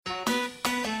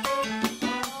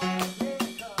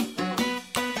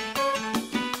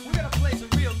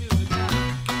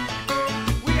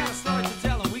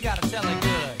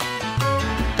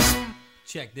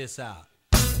this out.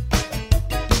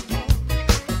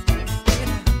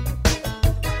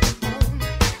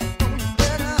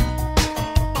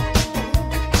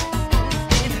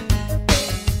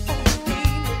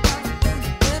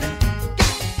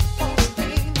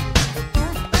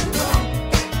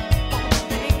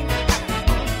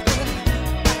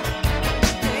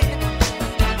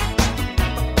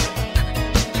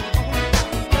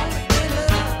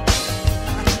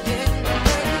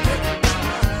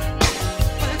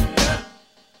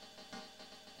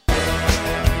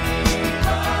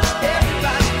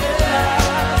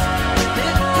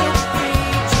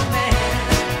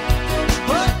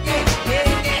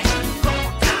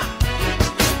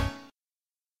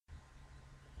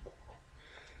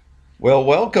 Well,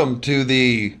 welcome to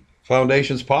the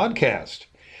Foundations Podcast.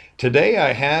 Today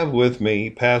I have with me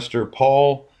Pastor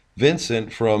Paul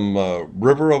Vincent from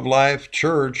River of Life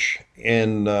Church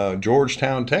in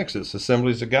Georgetown, Texas,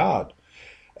 Assemblies of God.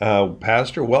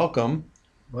 Pastor, welcome.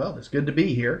 Well, it's good to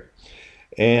be here.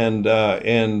 And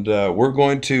we're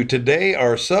going to, today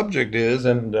our subject is,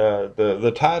 and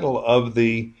the title of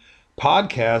the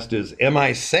podcast is, Am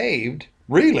I Saved?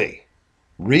 Really?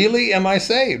 Really, am I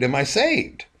saved? Am I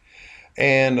saved?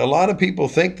 And a lot of people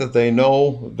think that they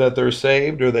know that they're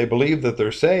saved, or they believe that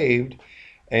they're saved.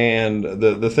 And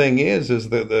the thing is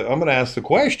that I'm going to ask the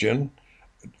question,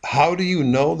 how do you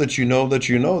know that you know that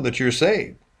you know that you're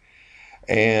saved?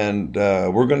 And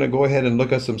we're going to go ahead and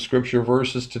look at some scripture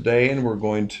verses today, and we're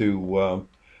going to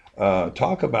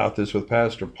talk about this with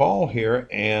Pastor Paul here.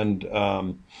 And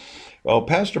well,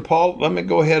 Pastor Paul, let me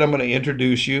go ahead. I'm going to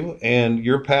introduce you, and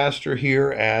you're pastor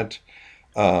here at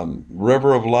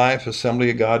River of Life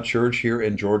Assembly of God Church here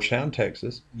in Georgetown,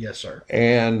 Texas. Yes, sir.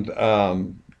 And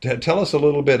tell us a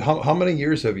little bit, how many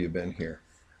years have you been here?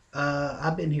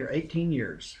 I've been here 18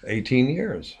 years. 18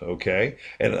 years, okay.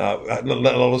 And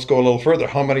let's go a little further.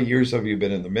 How many years have you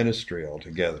been in the ministry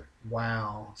altogether?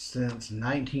 Wow, since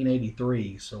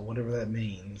 1983, so whatever that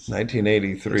means.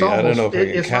 1983, I don't know if I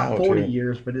can count. It's not 40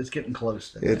 years, but it's getting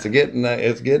close to that. It's getting there.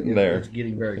 It's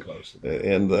getting very close to that.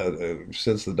 And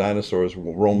since the dinosaurs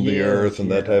roamed the earth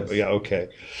and that type of, okay.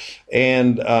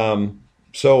 And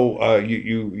so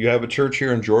you have a church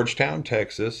here in Georgetown,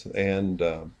 Texas, and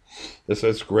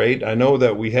that's great. I know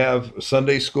that we have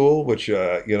Sunday school, which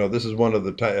this is one of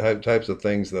the types of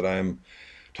things that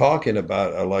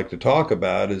I like to talk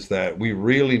about, is that we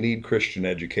really need Christian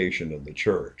education in the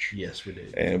church. Yes, we do.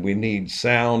 And we need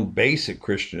sound, basic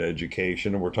Christian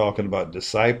education. And we're talking about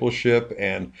discipleship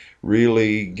and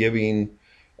really giving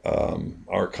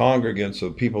our congregants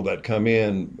of people that come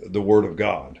in the Word of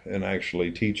God and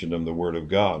actually teaching them the Word of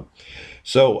God.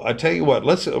 So I tell you what,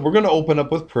 we're going to open up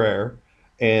with prayer.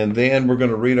 And then we're going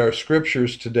to read our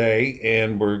scriptures today,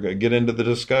 and we're going to get into the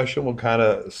discussion. We'll kind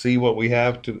of see what we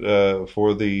have to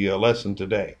for the lesson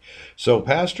today. So,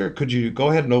 Pastor, could you go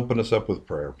ahead and open us up with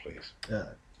prayer, please?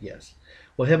 Yes.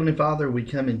 Well, Heavenly Father, we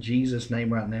come in Jesus'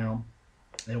 name right now,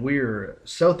 and we're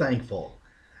so thankful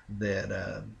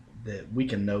that we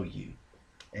can know you,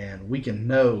 and we can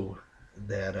know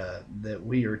that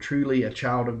we are truly a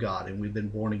child of God, and we've been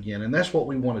born again. And that's what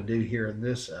we want to do here in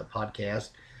this podcast.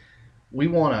 We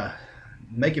want to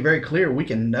make it very clear we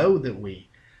can know that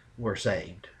we're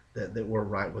saved, that we're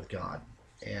right with God.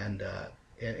 And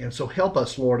so help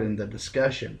us, Lord, in the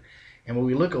discussion. And when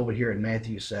we look over here in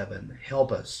Matthew 7,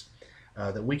 help us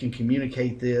that we can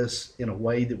communicate this in a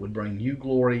way that would bring you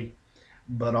glory,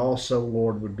 but also,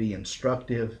 Lord, would be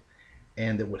instructive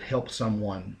and that would help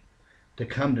someone to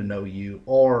come to know you,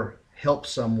 or help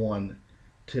someone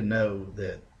to know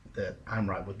that I'm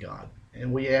right with God.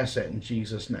 And we ask that in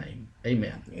Jesus' name.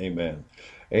 Amen. Amen.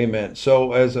 Amen.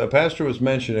 So as a pastor was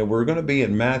mentioning, we're going to be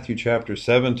in Matthew chapter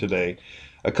 7 today.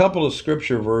 A couple of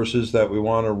scripture verses that we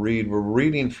want to read. We're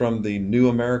reading from the New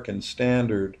American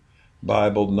Standard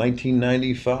Bible,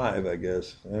 1995, I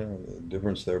guess. I don't know the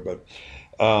difference there. But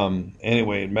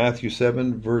anyway, in Matthew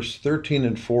 7, verse 13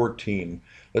 and 14.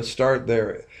 Let's start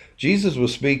there. Jesus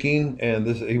was speaking, and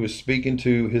he was speaking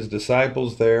to his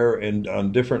disciples there and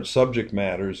on different subject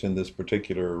matters in this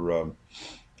particular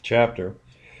chapter.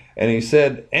 And he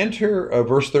said,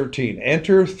 verse 13,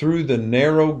 enter through the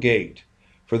narrow gate,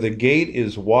 for the gate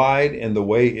is wide and the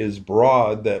way is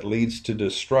broad that leads to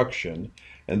destruction,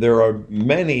 and there are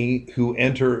many who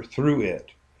enter through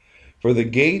it. For the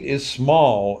gate is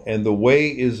small and the way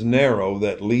is narrow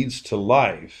that leads to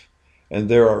life, and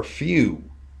there are few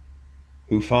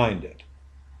who find it.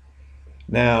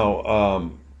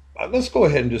 Now, let's go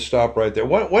ahead and just stop right there.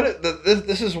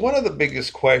 This is one of the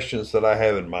biggest questions that I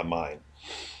have in my mind,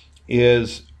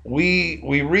 is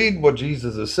we read what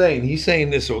Jesus is saying. He's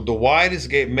saying this: the wide is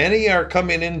gate. Many are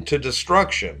coming into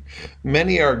destruction.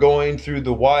 Many are going through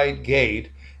the wide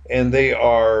gate, and they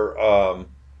are,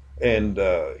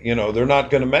 they're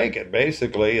not going to make it.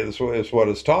 Basically, is what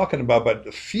it's talking about.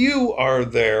 But few are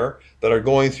there that are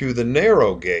going through the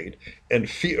narrow gate, and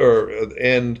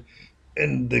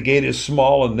and the gate is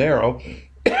small and narrow.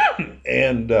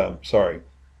 And sorry.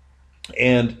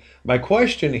 And my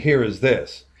question here is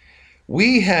this.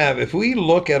 If we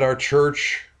look at our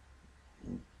church,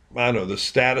 I don't know, the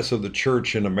status of the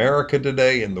church in America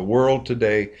today, in the world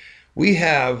today, we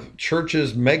have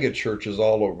churches, mega churches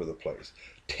all over the place.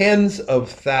 Tens of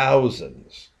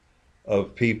thousands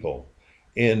of people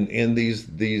in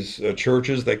these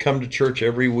churches. They come to church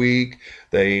every week.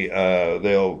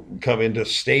 They'll come into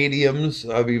stadiums.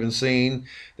 I've even seen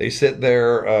they sit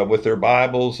there with their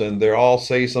Bibles, and they all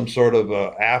say some sort of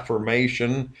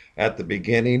affirmation at the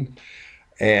beginning,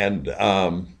 and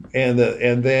then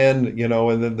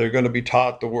they're going to be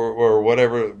taught the word or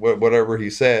whatever he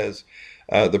says.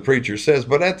 The preacher says,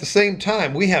 but at the same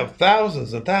time, we have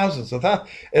thousands and thousands and thousands.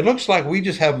 It looks like we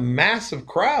just have massive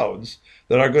crowds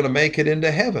that are going to make it into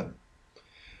heaven.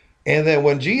 And then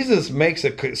when Jesus makes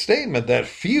a statement that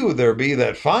few there be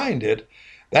that find it,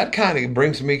 that kind of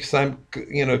brings me some,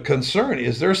 concern.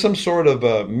 Is there some sort of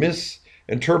a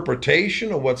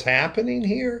misinterpretation of what's happening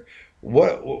here?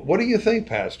 What do you think,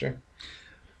 Pastor?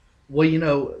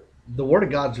 Well, the Word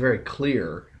of God's very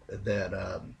clear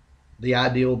that the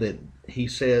ideal that he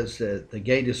says that the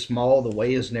gate is small, the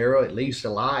way is narrow, it leads to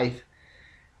life,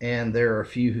 and there are a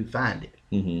few who find it.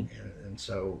 Mm-hmm. And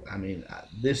so,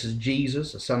 this is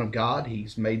Jesus, the Son of God.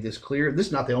 He's made this clear. This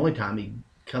is not the only time he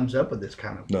comes up with this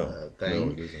kind of thing.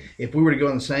 No, it isn't. If we were to go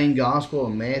in the same gospel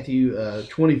in Matthew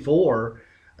 24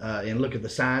 and look at the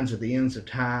signs of the ends of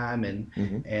time,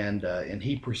 and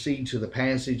he proceeds to the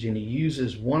passage and he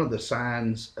uses one of the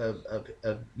signs of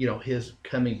his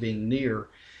coming being near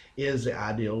is the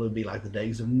ideal. It would be like the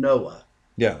days of Noah.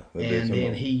 Yeah.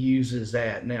 And he uses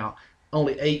that. Now,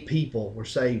 only 8 people were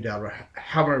saved out of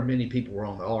however many people were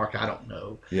on the ark. I don't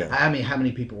know. Yeah. How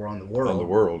many people were on the world? On the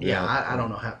world, yeah. I don't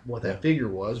know what that figure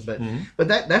was, but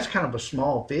that's kind of a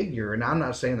small figure, and I'm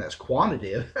not saying that's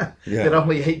quantitative. That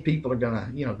only 8 people are gonna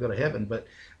go to heaven, but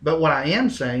what I am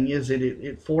saying is that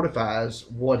it fortifies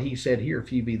what he said here: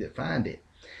 "Few be that find it."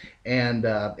 And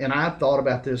I've thought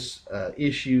about this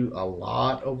issue a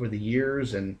lot over the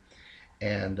years, and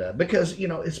because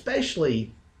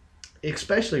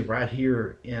especially right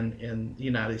here in the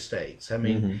United States.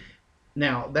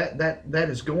 Now that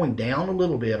is going down a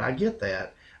little bit. I get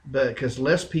that, but because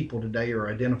less people today are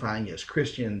identifying as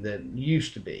Christian than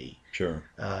used to be. Sure.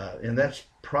 And that's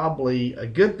probably a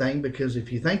good thing, because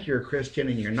if you think you're a Christian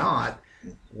and you're not,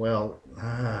 well,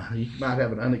 you might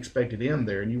have an unexpected end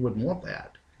there, and you wouldn't want that.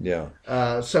 Yeah.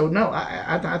 So no,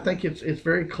 I think it's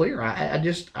very clear. I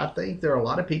think there are a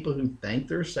lot of people who think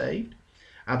they're saved.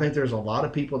 I think there's a lot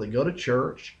of people that go to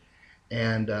church,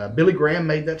 and Billy Graham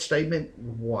made that statement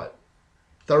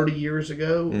 30 years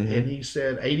ago, and he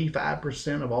said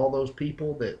 85% of all those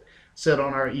people that sit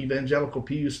on our evangelical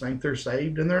pews think they're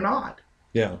saved, and they're not.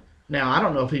 Yeah. Now, I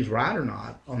don't know if he's right or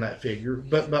not on that figure,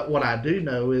 but what I do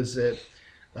know is that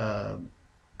I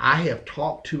have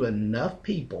talked to enough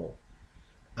people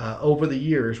over the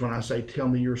years when I say, "Tell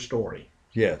me your story."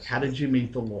 Yes. How did you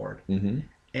meet the Lord? Mm-hmm.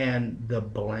 And the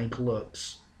blank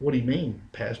looks. What do you mean,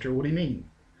 Pastor? What do you mean?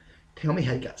 Tell me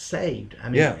how you got saved. How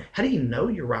do you know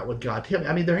you're right with God? Tell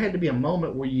me. There had to be a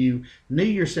moment where you knew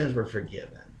your sins were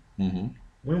forgiven. Mm-hmm.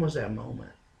 When was that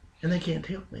moment? And they can't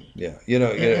tell me. Yeah,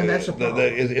 and that's a problem.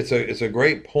 It's a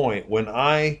great point.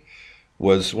 I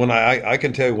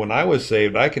can tell you when I was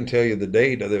saved. I can tell you the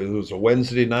date. It was a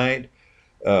Wednesday night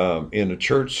in a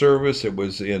church service. It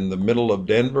was in the middle of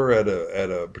Denver at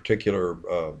a particular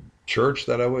church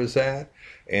that I was at,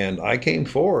 and I came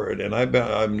forward and I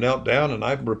knelt down and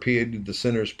I repeated the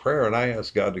sinner's prayer, and I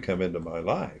asked God to come into my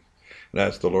life, and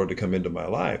asked the Lord to come into my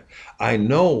life. I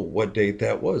know what date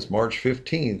that was, March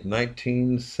 15th,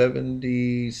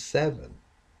 1977.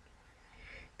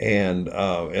 And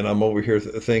I'm over here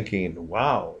thinking,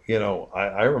 wow,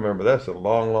 I remember that's a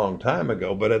long, long time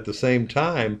ago, but at the same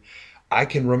time, I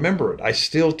can remember it. I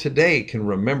still today can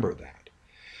remember that.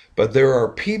 But there are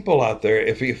people out there,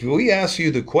 if we ask you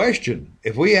the question,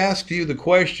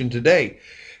 today,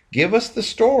 give us the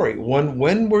story.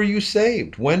 When were you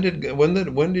saved? When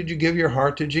did you give your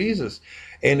heart to Jesus?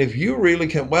 And if you really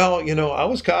can,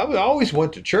 I always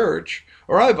went to church,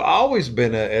 or I've always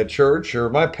been at church, or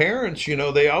my parents,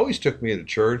 they always took me to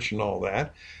church and all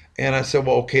that. And I said,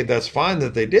 well, okay, that's fine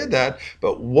that they did that,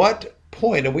 but what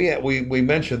point, and we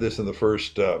mentioned this in the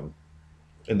first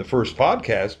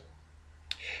podcast.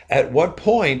 At what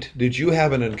point did you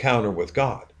have an encounter with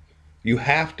God? You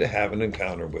have to have an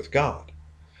encounter with God,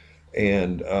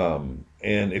 and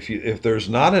if there's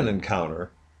not an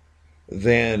encounter,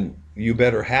 then you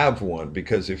better have one,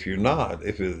 because if you're not,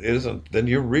 if it isn't, then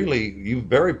you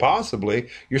very possibly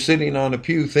you're sitting on a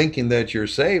pew thinking that you're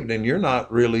saved, and you're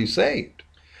not really saved.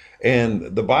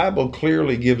 And the Bible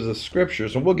clearly gives us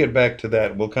scriptures, and we'll get back to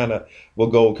that. We'll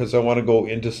go, because I want to go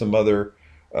into some other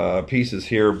pieces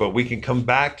here, but we can come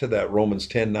back to that Romans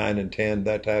 10:9 and 10,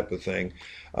 that type of thing,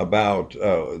 about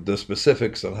the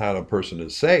specifics on how a person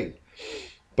is saved.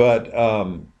 But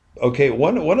okay,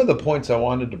 one of the points I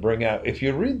wanted to bring out, if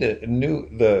you read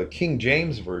the King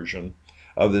James version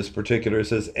of this particular, it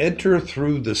says, "Enter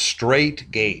through the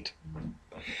straight gate."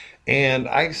 And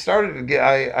I started to get,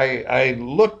 I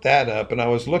looked that up, and I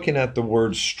was looking at the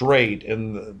word straight,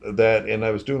 and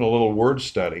I was doing a little word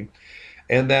study,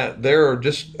 and that there are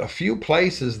just a few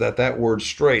places that word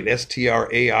straight,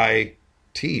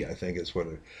 S-T-R-A-I-T, I think is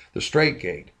the straight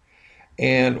gate.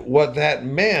 And what that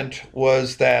meant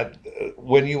was that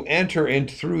when you enter in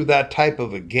through that type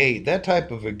of a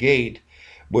gate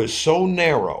was so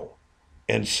narrow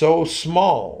and so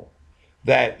small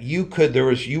that you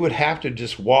would have to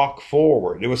just walk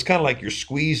forward. It was kind of like you're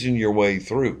squeezing your way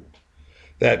through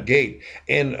that gate.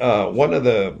 And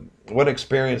one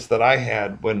experience that I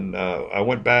had when I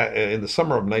went back in the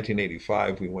summer of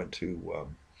 1985, we went to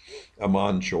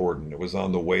Amman, Jordan. It was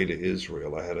on the way to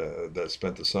Israel. I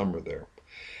spent the summer there.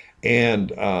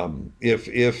 And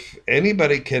if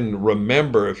anybody can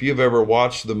remember, if you've ever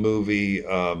watched the movie,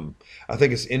 I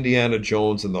think it's Indiana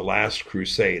Jones and the Last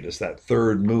Crusade, it's that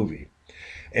third movie.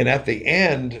 And at the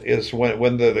end is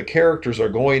when the characters are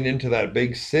going into that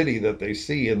big city that they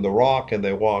see in the rock, and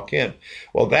they walk in.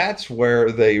 Well, that's where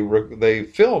they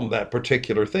film that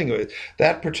particular thing.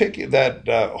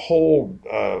 That whole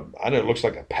I know, it looks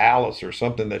like a palace or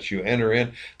something that you enter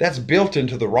in. That's built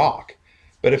into the rock.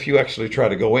 But if you actually try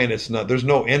to go in, it's not. There's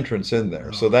no entrance in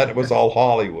there. So that was all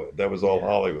Hollywood. That was all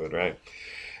Hollywood, right?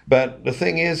 But the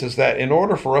thing is that in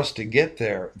order for us to get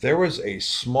there, there was a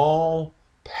small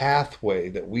pathway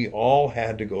that we all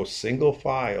had to go single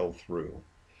file through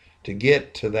to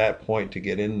get to that point, to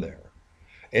get in there.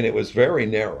 And it was very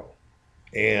narrow.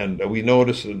 And we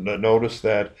noticed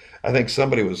that I think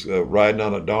somebody was riding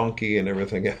on a donkey and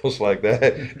everything else like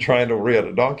that, trying to ride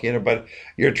a donkey in it. But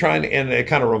you're trying to, and it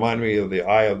kind of reminded me of the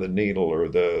eye of the needle, or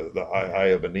the eye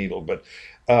of a needle. But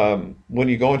when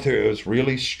you go into it, it was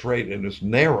really straight and it was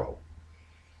narrow.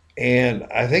 And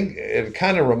I think it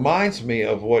kind of reminds me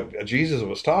of what Jesus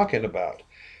was talking about.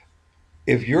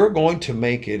 If you're going to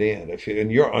make it in,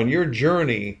 you're on your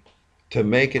journey to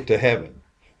make it to heaven,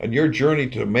 on your journey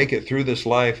to make it through this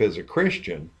life as a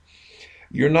Christian,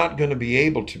 you're not going to be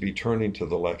able to be turning to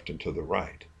the left and to the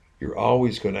right. You're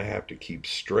always going to have to keep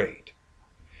straight.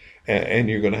 And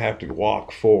you're going to have to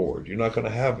walk forward. You're not going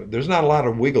to have, there's not a lot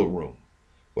of wiggle room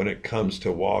when it comes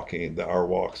to walking our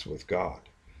walks with God.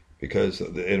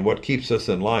 And what keeps us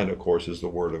in line, of course, is the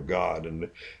Word of God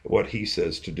and what He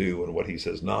says to do and what He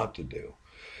says not to do.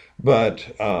 But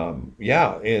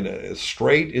and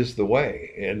straight is the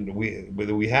way, and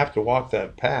we have to walk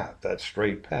that path, that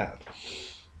straight path.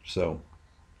 So,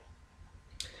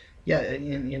 yeah,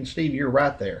 and Steve, you're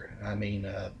right there. I mean,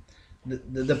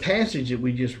 the passage that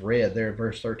we just read there,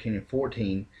 verse 13 and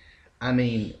 14. I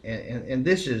mean, and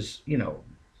this is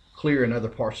clear in other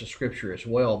parts of Scripture as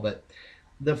well, but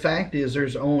the fact is,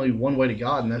 there's only one way to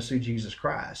God, and that's through Jesus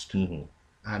Christ. Mm-hmm.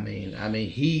 I mean,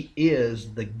 He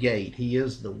is the gate. He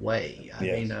is the way.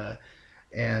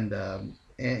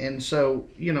 And so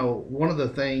one of the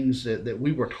things that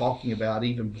we were talking about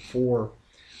even before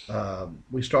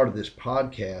we started this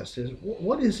podcast is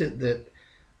what is it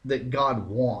that God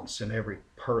wants in every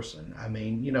person? I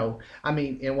mean,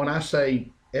 and when I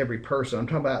say every person, I'm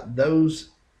talking about those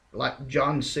like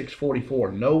John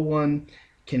 6:44. No one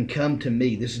can come to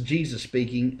me. This is Jesus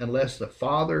speaking, unless the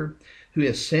Father who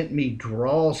has sent me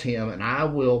draws him, and I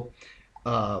will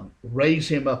raise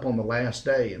him up on the last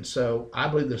day. And so I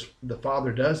believe the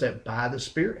Father does that by the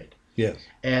Spirit. Yes.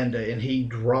 And He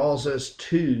draws us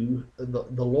to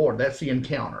the Lord. That's the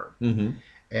encounter. Mm-hmm.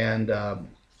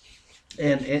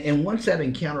 And once that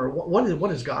encounter,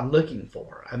 what is God looking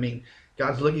for? I mean,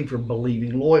 God's looking for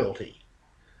believing loyalty.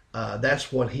 That's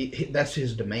that's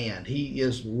His demand. He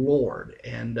is Lord,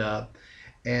 and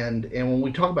when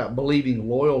we talk about believing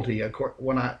loyalty, of course,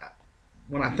 when I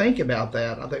think about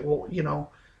that, I think, well,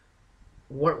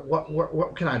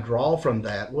 what can I draw from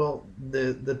that? Well,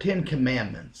 the Ten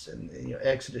Commandments and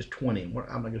Exodus 20. I'm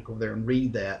not going to go there and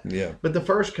read that. Yeah. But the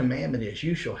first commandment is,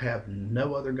 "You shall have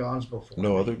no other gods before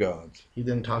No me." other gods. He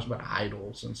then talks about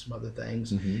idols and some other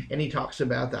things, Mm-hmm. and he talks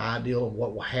about the ideal of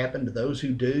what will happen to those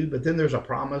who do. But then there's a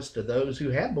promise to those who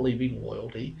have believing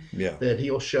loyalty, Yeah. that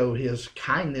he'll show his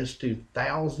kindness to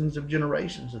thousands of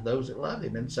generations of those that love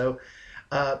him. And so,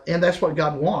 and that's what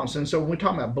God wants. And so when we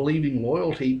talk about believing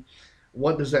loyalty,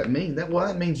 what does that mean?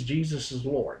 That means Jesus is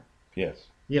Lord. Yes.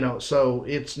 So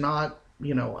it's not,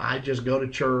 I just go to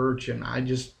church and I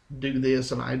just do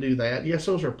this and I do that. Yes,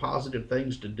 those are positive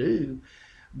things to do,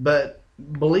 but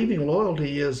believing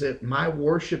loyalty is that my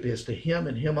worship is to Him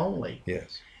and Him only.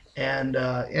 Yes. And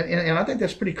I think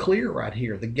that's pretty clear right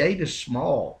here. The gate is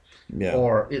small, Yeah.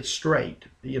 or it's straight,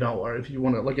 or if you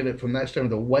want to look at it from that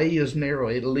standpoint, the way is narrow.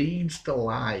 It leads to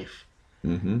life,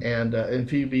 Mm-hmm. and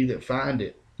few be that find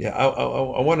it. Yeah,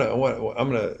 I'm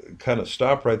gonna kind of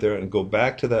stop right there and go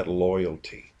back to that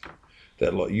loyalty.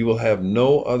 You will have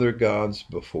no other gods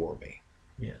before me.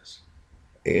 Yes.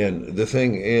 And the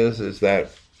thing is that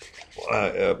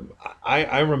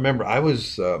I remember I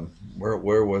was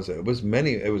where was it?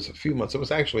 It was a few months. It was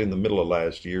actually in the middle of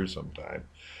last year sometime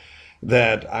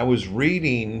that I was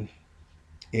reading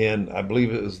in, I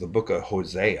believe it was the book of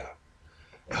Hosea.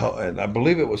 And I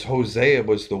believe it was Hosea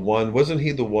was the one, wasn't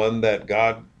he the one that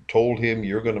God told him,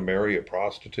 you're going to marry a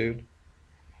prostitute?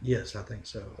 Yes, I think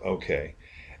so. Okay.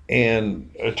 And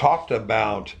it talked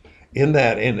about in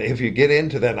that, and if you get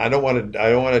into that, and I don't want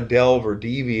to delve or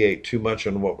deviate too much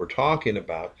on what we're talking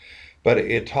about, but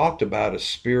it talked about a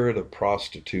spirit of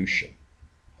prostitution.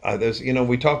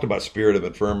 We talked about spirit of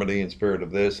infirmity and spirit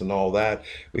of this and all that.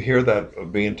 We hear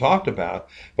that being talked about.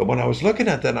 But when I was looking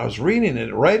at that, and I was reading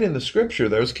it right in the scripture,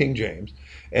 there's King James,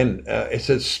 and it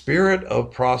says spirit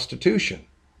of prostitution.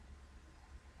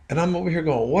 And I'm over here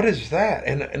going, what is that?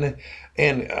 And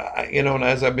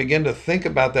as I begin to think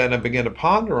about that and I begin to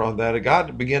ponder on that,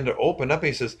 God began to open up.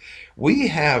 He says, we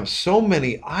have so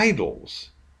many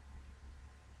idols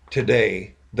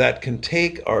today that can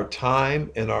take our time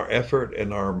and our effort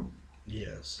and our,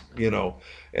 Yes.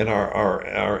 And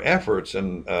our efforts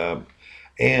and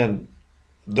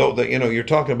though you're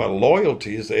talking about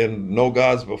loyalties and no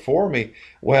gods before me.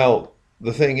 Well,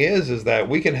 the thing is that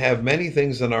we can have many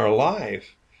things in our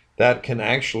life that can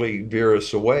actually veer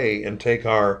us away and take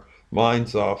our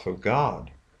minds off of God.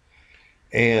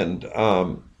 And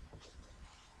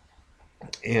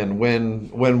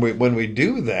when we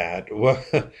do that,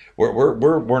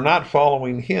 we're not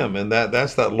following Him, and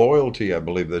that's that loyalty I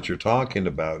believe that you're talking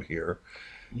about here.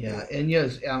 Yeah, and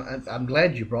yes, I'm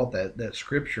glad you brought that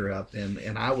scripture up,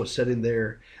 and I was sitting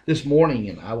there this morning,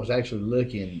 and I was actually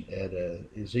looking at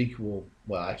Ezekiel,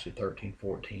 well, actually 13,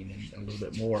 14, and a little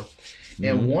bit more. Mm-hmm.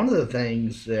 And one of the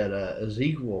things that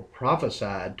Ezekiel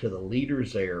prophesied to the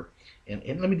leaders there,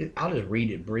 and I'll just read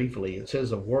it briefly. It says,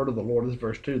 the word of the Lord, this is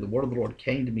verse 2, the word of the Lord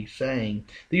came to me saying,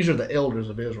 these are the elders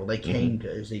of Israel, they came to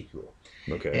Ezekiel.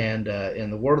 Okay. And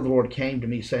the word of the Lord came to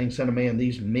me saying, son of man,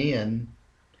 these men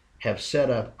have set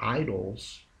up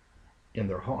idols in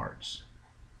their hearts.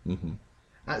 Mm-hmm.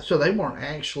 So they weren't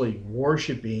actually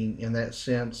worshiping in that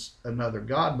sense another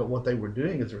god, but what they were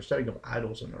doing is they were setting up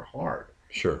idols in their heart.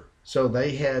 Sure. So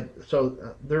they had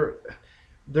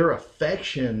their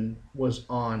affection was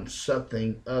on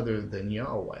something other than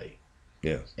Yahweh.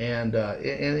 Yes. And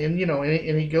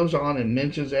he goes on and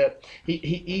mentions that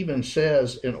he even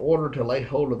says, in order to lay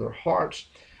hold of their hearts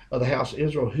of the house of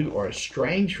Israel who are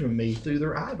estranged from me through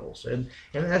their idols, and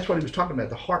that's what he was talking about,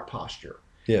 the heart posture.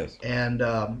 Yes. And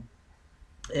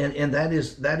that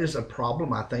is a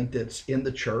problem I think that's in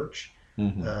the church,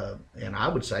 and I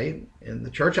would say in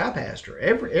the church I pastor,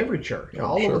 every church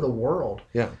all over the world.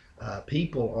 Yeah.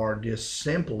 People are just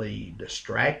simply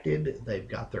distracted. They've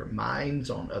got their minds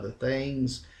on other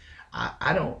things.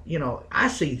 I don't, I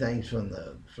see things from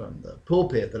the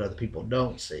pulpit that other people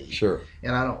don't see. Sure.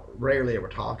 And I don't rarely ever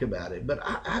talk about it. But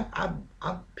I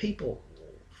people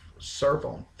surf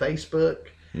on Facebook.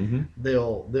 Mm-hmm.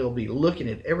 They'll be looking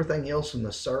at everything else in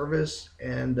the service,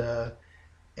 and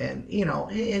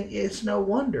it's no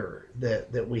wonder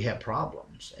that we have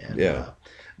problems. And, yeah.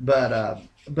 But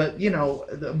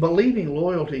the believing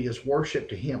loyalty is worship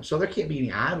to Him. So there can't be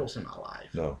any idols in my life.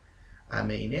 No. I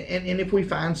mean, and if we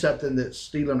find something that's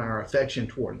stealing our affection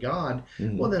toward God,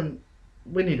 well, then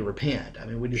we need to repent. I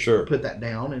mean, we just put that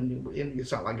down, and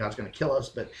it's not like God's going to kill us,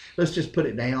 but let's just put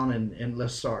it down and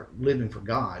let's start living for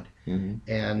God.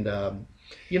 Mm-hmm. And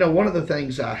one of the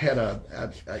things I had a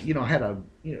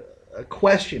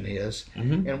question is,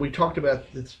 and we talked about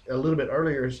this a little bit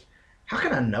earlier, is how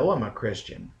can I know I'm a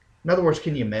Christian? In other words,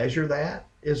 can you measure that?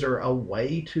 Is there a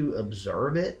way to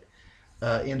observe it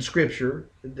in Scripture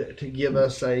to give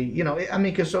us a, I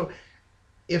mean, because so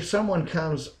if someone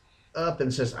comes up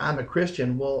and says, I'm a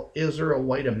Christian, well, is there a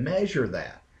way to measure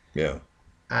that? Yeah.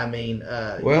 I mean,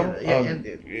 Well,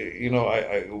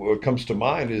 and what comes to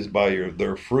mind is by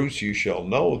their fruits you shall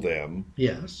know them,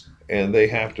 yes, and they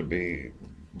have to be,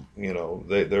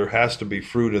 there has to be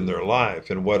fruit in their life,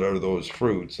 and what are those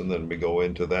fruits? And then we go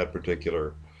into that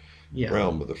particular yeah,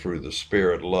 realm of the fruit of the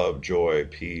Spirit: love, joy,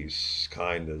 peace,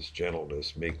 kindness,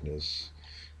 gentleness, meekness,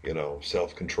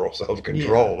 self-control. yeah.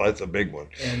 Self-control, that's a big one.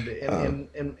 And,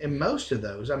 Uh, and most of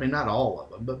those, I mean, not all of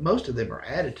them, but most of them are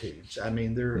attitudes. I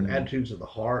mean, they're mhm, attitudes of the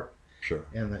heart sure.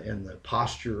 and the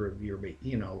posture of your,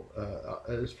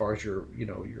 as far as your,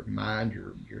 your mind,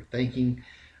 your thinking.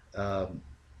 Um,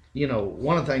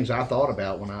 one of the things I thought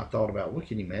about when I thought about what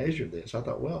can you measure this, I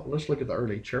thought, well, let's look at the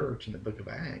early church in the book of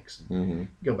Acts and Hmm.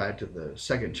 go back to the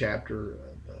second chapter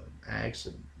of Acts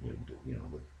and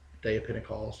the day of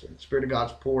Pentecost and the Spirit of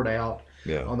God's poured out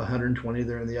Yeah, on the 120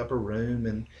 there in the upper room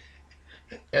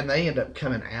and they end up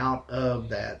coming out of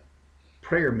that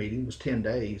prayer meeting. It was 10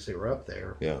 days they were up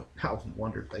there. yeah. I often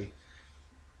wonder if they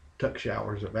took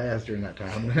showers or baths during that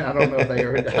time. I don't know if they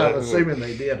were. I'm assuming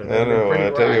they did. I They'd been know. pretty I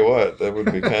tell you right. what, that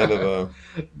would be kind of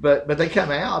a But they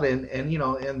come out and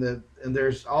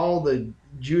there's all the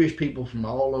Jewish people from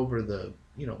all over the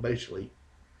basically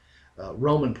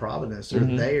Roman province. They're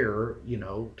mhm, there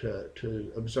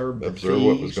to observe the observe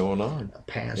what was feast, going on. Yeah,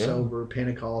 Passover,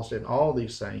 Pentecost, and all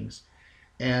these things.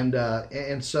 And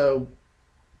so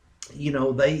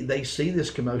they see this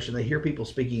commotion. They hear people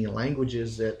speaking in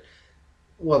languages that,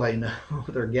 well, they know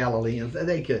they're Galileans.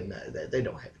 They couldn't know that. They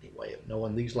don't have any way of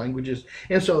knowing these languages.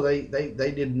 And so they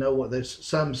didn't know what this.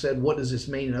 Some said, "What does this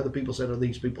mean?" And other people said, "Are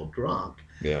these people drunk?"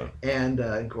 yeah. And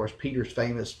of course, Peter's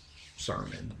famous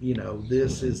sermon.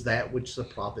 This Hmm. is that which the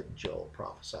prophet Joel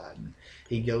prophesied. And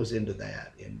he goes into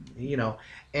that,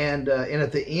 and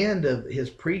at the end of his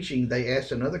preaching, they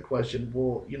asked another question.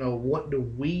 Well, what do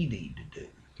we need to do?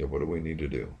 Yeah, what do we need to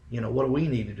do? What do we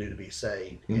need to do to be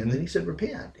saved? And then Hmm. he said,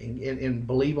 repent and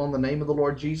believe on the name of the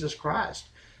Lord Jesus Christ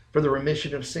for the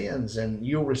remission of sins, and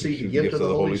you'll receive the Receive gift of the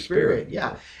Holy Spirit.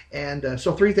 Yeah. Yeah. And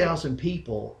so 3,000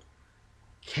 people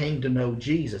came to know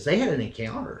Jesus. They had an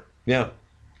encounter. Yeah.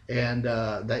 And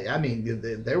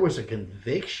there was a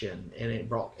conviction, and it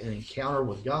brought an encounter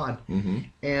with God. Hmm.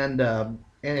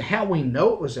 And how we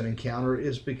know it was an encounter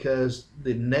is because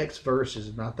the next verses,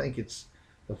 and I think it's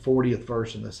the 40th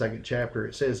verse in the second chapter,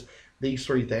 it says, these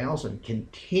 3,000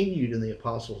 continued in the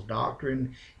apostles'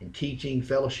 doctrine and teaching,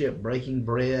 fellowship, breaking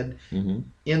bread Hmm.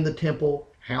 in the temple,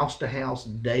 house to house,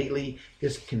 daily.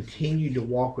 Just continued to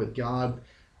walk with God.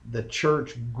 The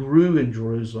church grew in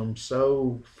Jerusalem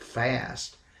so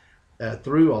fast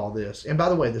through all this. And by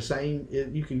the way, the same,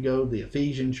 you can go to the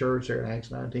Ephesian church there in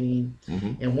Acts 19.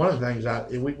 Hmm. And one of the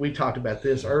things we talked about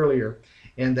this earlier,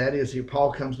 and that is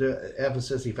Paul comes to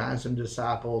Ephesus, he finds some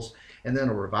disciples, and then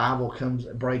a revival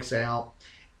breaks out,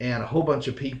 and a whole bunch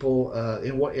of people.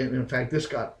 In fact, this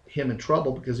got him in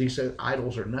trouble because he said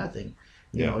idols are nothing.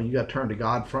 Yeah. You got to turn to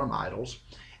God from idols.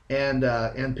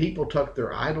 And people took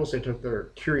their idols, they took their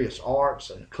curious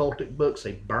arts and occultic books,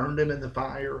 they burned them in the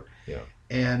fire. Yeah.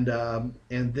 And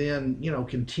then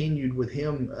continued with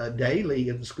him daily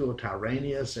at the school of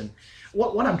Tyrannus. And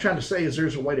what I'm trying to say is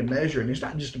there's a way to measure, and it's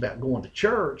not just about going to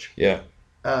church. Yeah.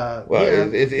 Well, Yeah,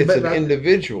 it's but an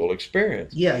individual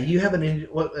experience. yeah, you have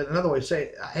another way to say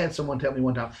it. I had someone tell me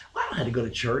one time, "Well, I don't have to go to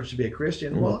church to be a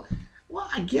Christian." Mhm. Well,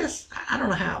 I guess I don't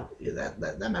know how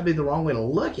that might be the wrong way to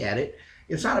look at it.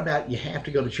 It's not about you have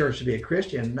to go to church to be a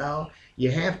Christian. No,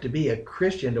 you have to be a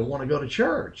Christian to want to go to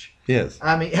church. Yes.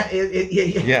 I mean,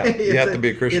 Yeah. You have to be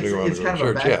a Christian to want it's to go kind to of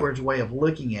a church. Yeah. backwards way of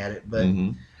looking at it, but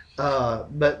Hmm.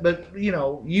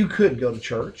 you could go to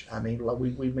church. I mean, like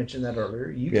we mentioned that earlier.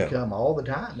 You Yeah. could come all the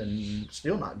time and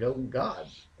still not go to God.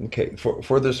 Okay.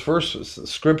 For this first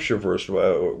scripture verse,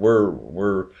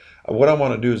 we're what I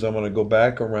want to do is I want to go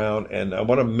back around and I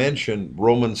want to mention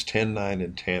Romans 10:9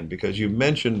 and 10 because you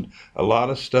mentioned a lot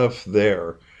of stuff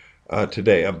there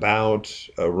today about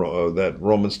that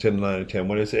Romans 10:9 and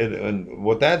 10. And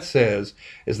what that says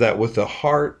is that with the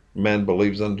heart man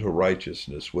believes unto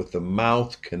righteousness, with the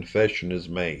mouth confession is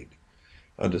made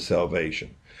unto salvation.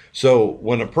 So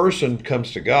when a person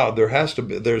comes to God,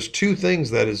 there's two things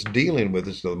that is dealing with: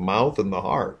 it's the mouth and the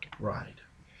heart. Right.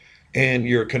 And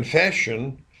your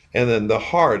confession, and then the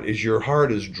heart is your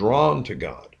heart is drawn to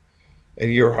God,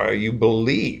 and your heart you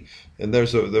believe. And there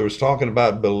was talking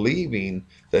about believing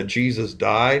that Jesus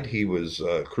died, he was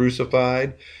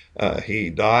crucified, He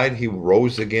died, he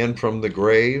rose again from the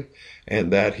grave,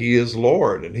 and that he is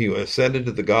Lord. And he ascended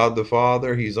to the God the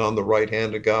Father. He's on the right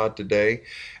hand of God today.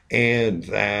 And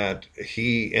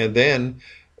then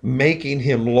making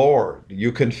him Lord.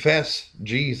 You confess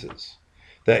Jesus.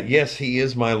 That yes, he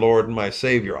is my Lord and my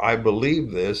Savior. I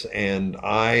believe this, and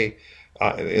then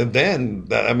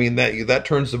that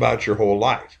turns about your whole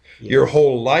life. Your Yes.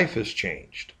 whole life has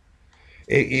changed.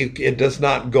 It does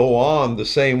not go on the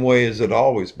same way as it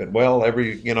always been. Well,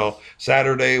 every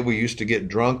Saturday we used to get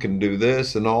drunk and do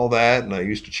this and all that, and I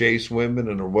used to chase women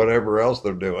and or whatever else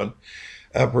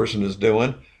a person is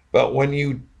doing. But when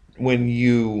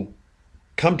you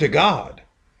come to God,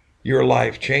 your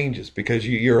life changes because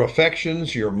your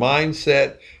affections, your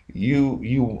mindset,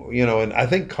 and I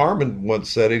think Carmen once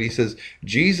said it. He says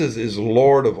Jesus is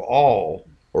Lord of all,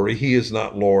 or he is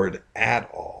not Lord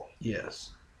at all.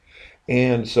 Yes.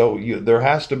 And so there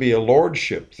has to be a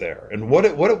lordship there. And what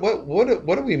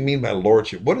do we mean by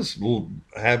lordship? What is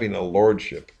having a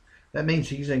lordship? That means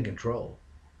he's in control.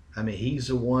 I mean, he's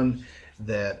the one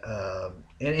that,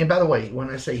 and by the way, when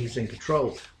I say he's in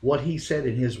control, what he said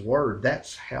in his word,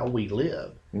 that's how we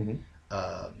live. Hmm.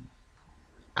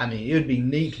 I mean, it would be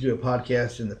neat to do a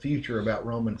podcast in the future about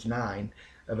Romans 9,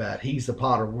 about he's the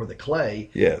potter, we're the clay.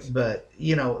 Yes. But,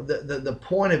 the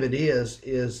point of it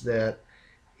is that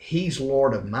he's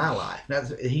Lord of my life. Now,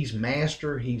 he's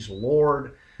master, he's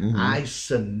Lord. Hmm. I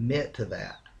submit to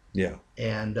that. Yeah.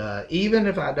 And even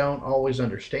if I don't always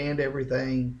understand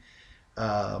everything,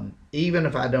 even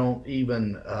if I don't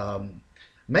even,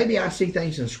 maybe I see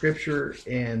things in Scripture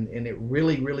and it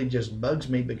really, really just bugs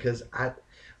me because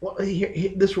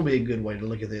this will be a good way to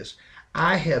look at this.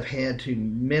 I have had to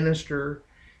minister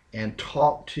and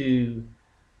talk to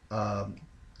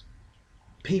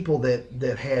people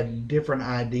that had different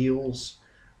ideals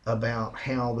about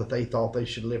how that they thought they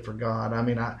should live for God. I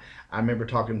mean, I remember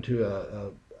talking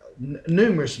to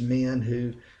numerous men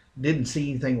who didn't see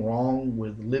anything wrong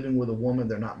with living with a woman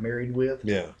they're not married with.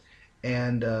 Yeah.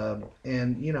 And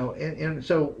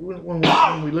so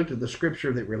when we looked at the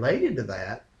scripture that related to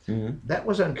that, Hmm. that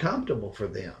was uncomfortable for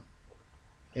them.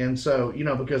 And so,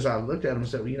 because I looked at them and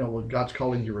said, well, God's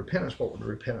calling you to repentance. What would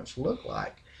repentance look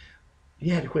like?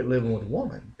 You had to quit living with a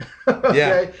woman. Okay?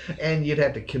 Yeah. And you'd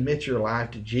have to commit your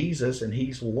life to Jesus, and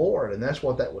he's Lord, and that's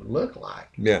what that would look like.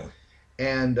 Yeah.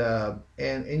 And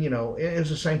it's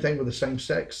the same thing with the same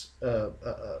sex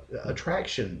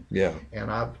attraction. Yeah.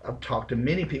 And I've talked to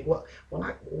many people.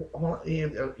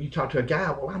 You talk to a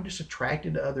guy. Well, I'm just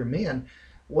attracted to other men.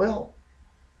 Well,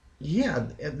 yeah,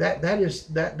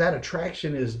 that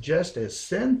attraction is just as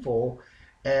sinful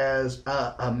as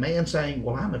a man saying,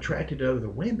 "Well, I'm attracted to other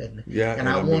women, Yeah, and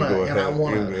I want to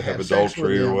have have sex with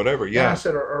adultery or them." whatever. And Yeah. I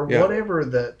said, or Yeah. whatever.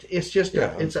 It's just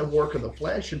Yeah. it's a work of the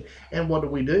flesh, and what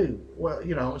do? Well,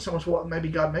 someone said, "Well, maybe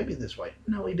God made me this way."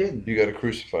 No, he didn't. You got to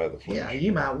crucify the flesh. Yeah,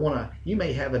 you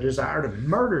may have a desire to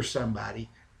murder somebody.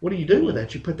 What do you do with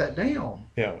that? You put that down.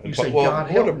 Yeah. You say, Well, God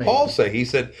what help did me. Paul say? He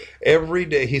said every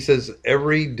day. He says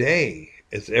every day.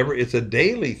 It's a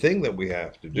daily thing that we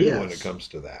have to do when Yes. it comes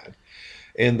to that.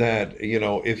 And that,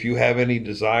 if you have any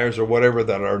desires or whatever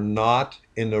that are not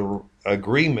in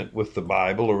agreement with the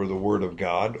Bible or the Word of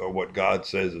God or what God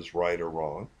says is right or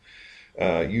wrong,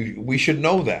 we should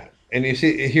know that. And you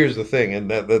see, here's the thing, and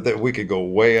that we could go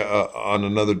way on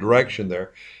another direction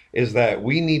there, is that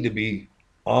we need to be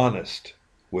honest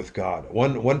with God.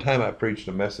 One time I preached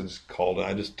a message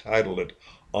I just titled it,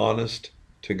 Honest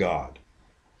to God.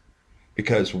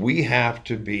 Because we have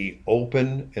to be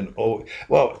open and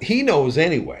well, he knows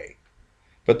anyway.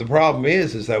 But the problem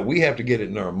is that we have to get it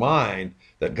in our mind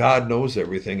that God knows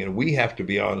everything, and we have to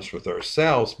be honest with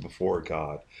ourselves before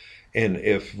God. And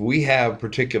if we have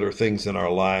particular things in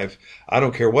our life, I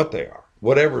don't care what they are,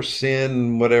 whatever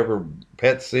sin, whatever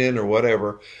pet sin or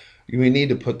whatever, we need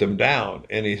to put them down.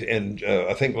 And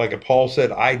I think, like Paul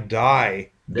said, I die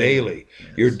daily.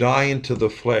 Yes. You're dying to the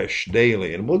flesh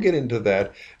daily. And we'll get into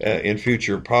that in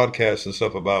future podcasts and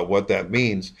stuff about what that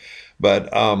means. But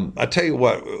I tell you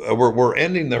what, we're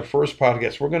ending the first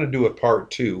podcast. We're going to do a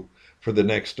part 2 for the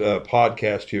next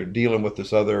podcast here, dealing with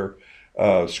this other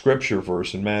scripture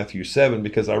verse in Matthew 7,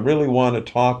 because I really want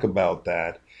to talk about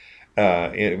that.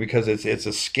 Because it's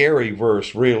a scary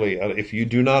verse, really. If you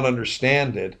do not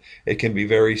understand it, it can be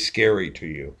very scary to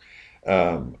you.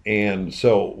 And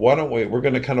so why don't we're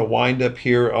going to kind of wind up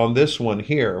here on this one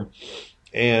here.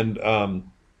 And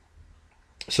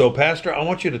so, Pastor, I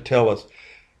want you to tell us,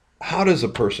 how does a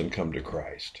person come to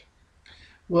Christ?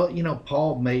 Well,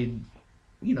 Paul made,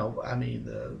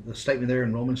 the statement there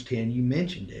in Romans 10, you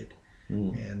mentioned it.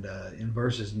 And in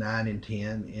verses 9 and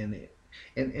 10,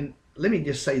 and let me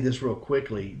just say this real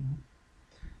quickly.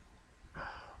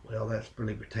 Well, that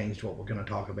really pertains to what we're going to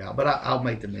talk about, but I'll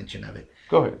make the mention of it.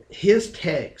 Go ahead. His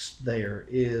text there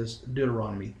is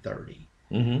Deuteronomy 30.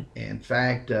 Mm-hmm. In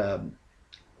fact,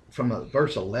 from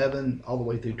verse 11 all the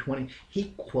way through 20,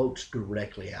 he quotes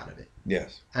directly out of it.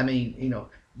 Yes. I mean,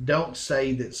 don't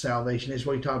say that salvation is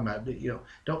what you're talking about.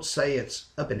 Don't say it's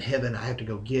up in heaven, I have to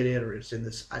go get it, or it's in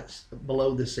this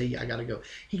below the sea, I got to go.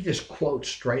 He just quotes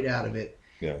straight out of it.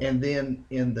 Yeah. And then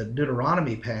in the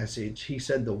Deuteronomy passage, he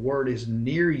said the word is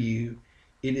near you,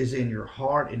 it is in your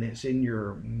heart, and it's in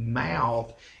your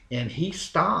mouth. And he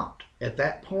stopped at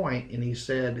that point and he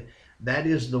said, that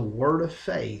is the word of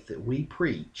faith that we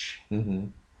preach. Mm-hmm.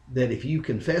 That if you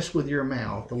confess with your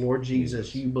mouth the Lord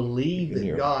Jesus, you believe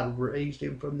that God raised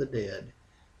him from the dead,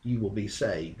 you will be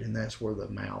saved. And that's where the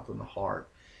mouth and the heart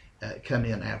come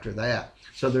in after that.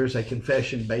 So there's a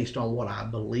confession based on what I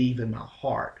believe in my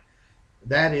heart.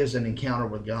 That is an encounter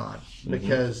with God,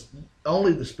 because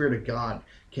only the Spirit of God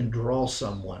can draw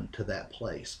someone to that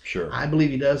place. Sure. I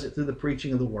believe he does it through the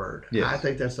preaching of the word. Yes. I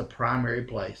think that's the primary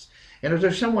place. And if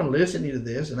there's someone listening to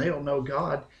this and they don't know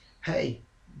God, hey,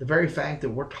 the very fact that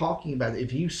we're talking about it,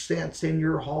 if you sense in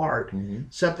your heart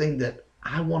something that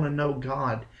I want to know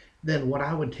God, then what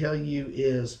I would tell you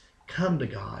is come to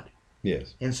God.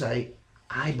 Yes. And say,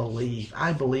 I believe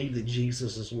that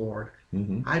Jesus is Lord.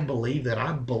 Mm-hmm. I believe that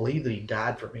he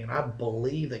died for me, and I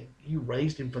believe that you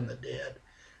raised him from the dead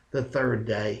the third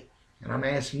day. And I'm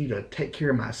asking you to take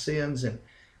care of my sins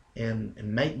and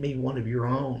make me one of your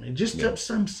own. And just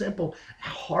some simple,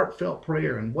 heartfelt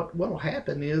prayer. And what will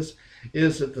happen is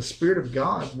that the Spirit of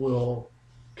God will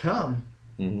come.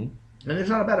 Mm-hmm. And it's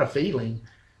not about a feeling.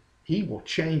 He will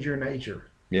change your nature.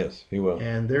 Yes, he will.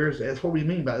 And that's what we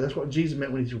mean by it. That's what Jesus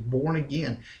meant when he's born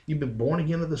again. You've been born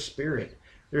again of the Spirit.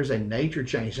 There's a nature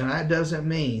change. And that doesn't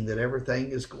mean that everything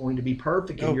is going to be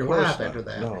perfect in your life after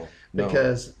that. No.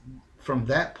 Because from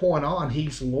that point on,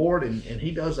 he's Lord, and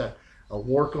he does a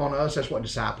work on us. That's what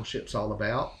discipleship's all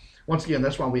about. Once again,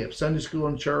 that's why we have Sunday school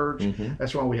in church. Mm-hmm.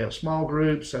 That's why we have small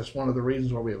groups. That's one of the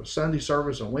reasons why we have a Sunday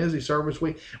service and Wednesday service.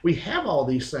 We have all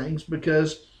these things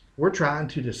because we're trying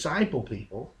to disciple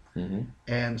people,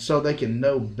 and so they can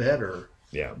know better.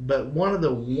 Yeah. But one of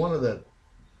the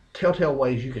telltale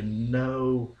ways you can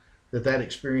know that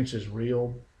experience is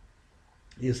real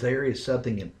is there is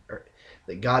something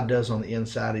that God does on the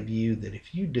inside of you that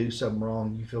if you do something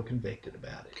wrong, you feel convicted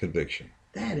about it. Conviction.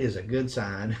 That is a good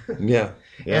sign. Yeah.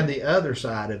 And the other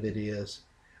side of it is,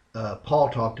 Paul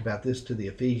talked about this to the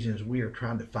Ephesians. We are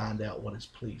trying to find out what is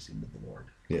pleasing to the Lord.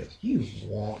 Yes. You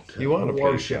want to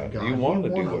worship God. You want to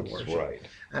do what's worship. right.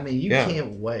 I mean, you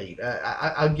can't wait.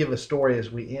 I'll give a story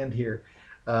as we end here.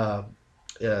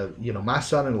 My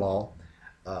son-in-law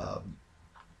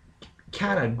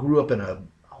kind of grew up in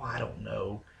I don't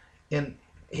know. And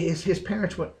his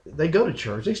parents they go to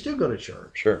church. They still go to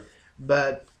church. Sure.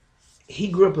 But he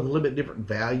grew up with a little bit different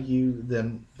value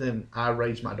than I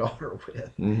raised my daughter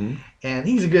with. Mm-hmm. And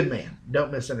he's a good man.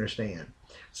 Don't misunderstand.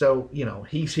 So,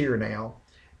 he's here now.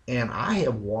 And I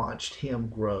have watched him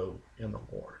grow in the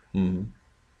Lord. Mm-hmm.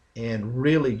 And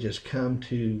really just come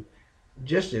to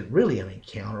really an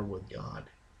encounter with God.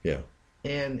 Yeah.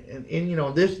 And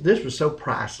this was so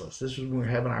priceless. This was when we were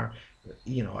having our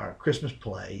Christmas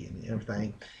play and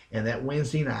everything. And that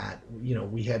Wednesday night,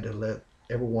 we had to let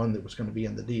everyone that was going to be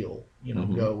in the deal,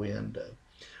 go in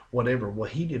whatever. Well,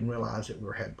 he didn't realize that we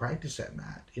were having practice that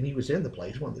night. And he was in the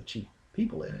place, one of the chief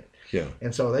people in it. Yeah.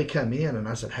 And so they come in and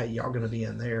I said, hey, y'all going to be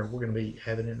in there. We're going to be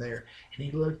having in there. And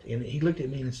he looked at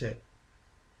me and said,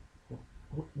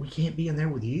 we can't be in there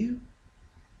with you?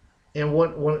 And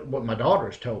what my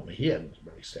daughters told me, he hadn't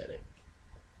really said it.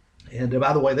 And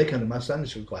by the way, they come to my Sunday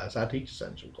school class. I teach a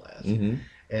Sunday school class. Mm-hmm.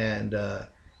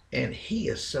 And he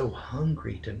is so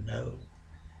hungry to know.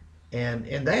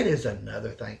 And that is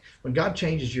another thing. When God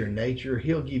changes your nature,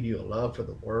 he'll give you a love for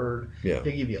the Word. Yeah.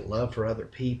 He'll give you a love for other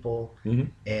people. Mm-hmm.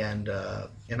 And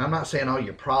I'm not saying all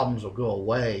your problems will go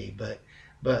away, but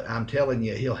I'm telling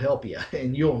you, he'll help you,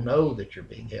 and you'll know that you're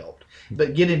being helped.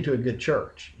 But get into a good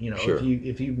church. Sure.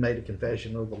 If you've made a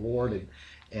confession of the Lord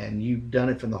and you've done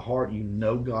it from the heart,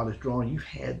 God is drawing.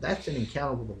 That's an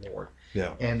encounter with the Lord.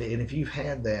 Yeah. And if you've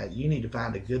had that, you need to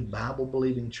find a good Bible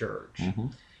believing church. Mm-hmm.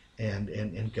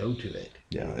 And go to it.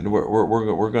 Yeah, and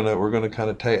we're gonna kind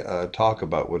of talk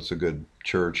about what's a good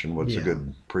church and what's a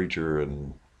good preacher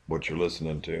and what you're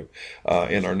listening to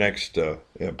in our next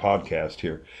podcast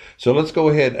here. So let's go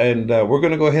ahead and we're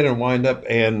going to go ahead and wind up.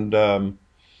 And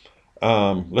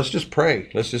Let's just pray.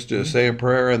 Let's just say a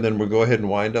prayer, and then we'll go ahead and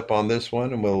wind up on this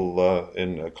one, and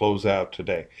we'll close out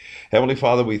today. Heavenly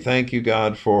Father, we thank you,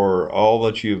 God, for all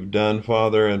that you've done,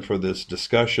 Father, and for this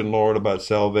discussion, Lord, about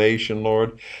salvation,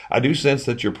 Lord. I do sense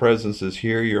that your presence is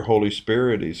here. Your Holy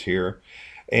Spirit is here.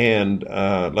 And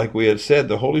like we had said,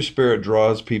 the Holy Spirit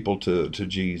draws people to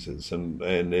Jesus. And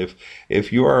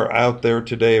if you are out there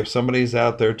today, if somebody's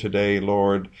out there today,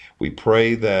 Lord, we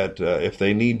pray that if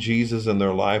they need Jesus in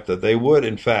their life, that they would,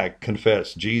 in fact,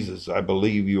 confess, Jesus, I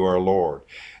believe you are Lord,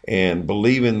 and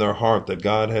believe in their heart that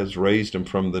God has raised him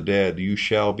from the dead. You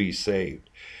shall be saved.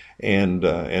 And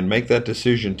make that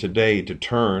decision today to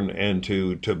turn and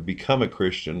to become a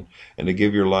Christian and to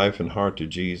give your life and heart to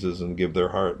Jesus and give their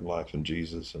heart and life in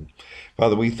Jesus. And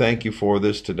Father, we thank you for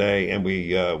this today, and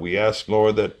we ask,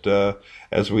 Lord, that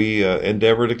as we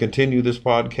endeavor to continue this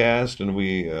podcast and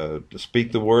we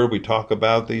speak the word, we talk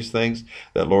about these things,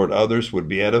 that Lord, others would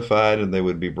be edified and they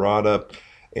would be brought up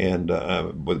and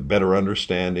with better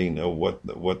understanding of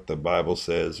what the Bible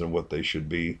says and what they should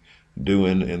be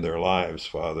doing in their lives,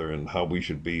 Father, and how we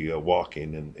should be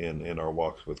walking in our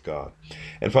walks with God.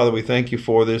 And Father, we thank you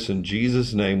for this. In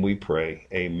Jesus' name we pray.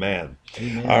 Amen.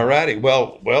 Amen. All righty.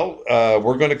 Well,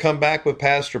 we're going to come back with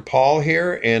Pastor Paul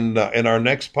here in our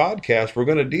next podcast. We're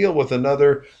going to deal with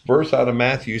another verse out of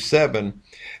Matthew 7.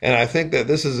 And I think that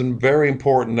this is very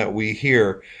important that we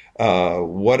hear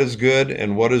what is good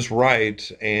and what is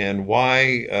right, and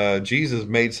why Jesus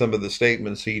made some of the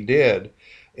statements he did.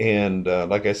 And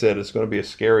like I said, it's going to be a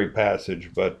scary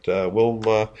passage, but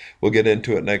we'll get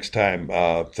into it next time.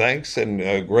 Thanks,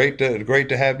 and great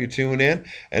to have you tune in,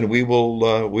 and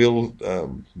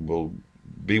we'll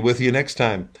be with you next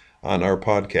time on our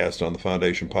podcast, on the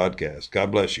Foundation Podcast.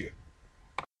 God bless you.